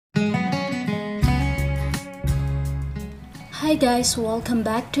Hi guys, welcome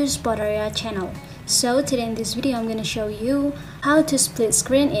back to Spotaria channel. So today in this video I'm going to show you how to split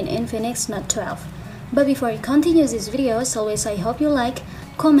screen in Infinix Note 12. But before you continue this video, as always I hope you like,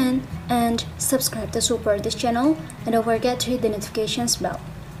 comment and subscribe to support this channel, and don't forget to hit the notifications bell.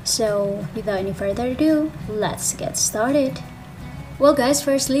 So without any further ado, let's get started. Well guys,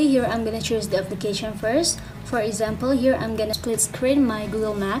 firstly here I'm going to choose the application first. For example, here I'm going to split screen my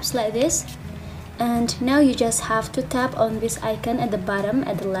Google Maps like this. And now you just have to tap on this icon at the bottom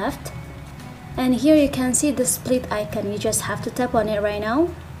at the left, and here you can see the split icon. You just have to tap on it right now,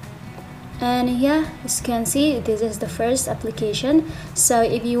 and yeah, as you can see, this is the first application. So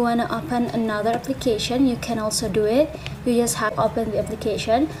if you want to open another application, you can also do it. You just have to open the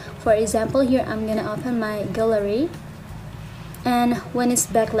application. For example, here I'm gonna open my gallery, and when it's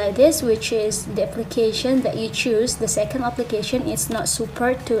back like this, which is the application that you choose, the second application is not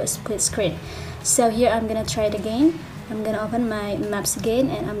support to a split screen. So here I'm gonna try it again. I'm gonna open my maps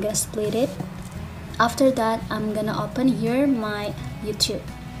again and I'm gonna split it. After that, I'm gonna open here my YouTube,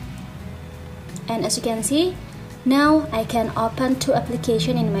 and as you can see, now I can open two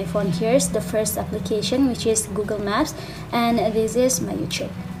applications in my phone. Here's the first application, which is Google Maps, and this is my YouTube.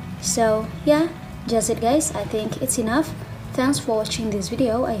 So yeah, just it guys. I think it's enough. Thanks for watching this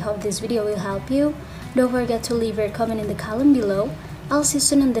video. I hope this video will help you. Don't forget to leave your comment in the column below. I'll see you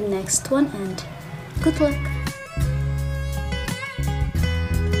soon in the next one, and good luck!